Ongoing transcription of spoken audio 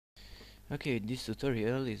Okay, this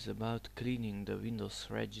tutorial is about cleaning the Windows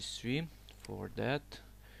registry. For that,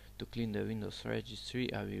 to clean the Windows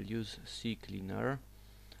registry, I will use CCleaner.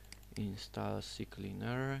 Install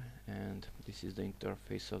CCleaner, and this is the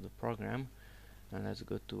interface of the program. And let's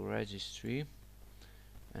go to Registry,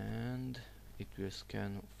 and it will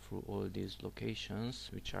scan through all these locations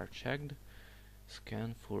which are checked.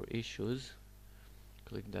 Scan for issues.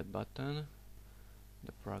 Click that button.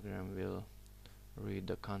 The program will read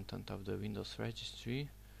the content of the Windows registry,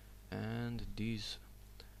 and these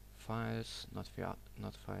files,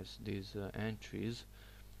 these entries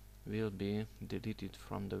will be deleted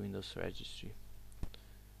from the Windows registry.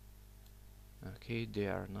 Okay, they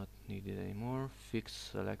are not needed anymore. Fix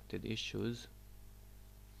selected issues.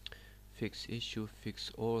 Fix issue,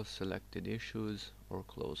 fix all selected issues, or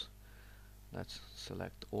close. Let's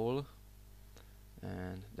select all,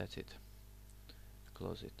 and that's it.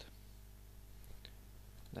 Close it.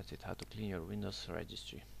 That's it, how to clean your Windows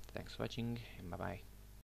registry. Thanks for watching, and bye bye.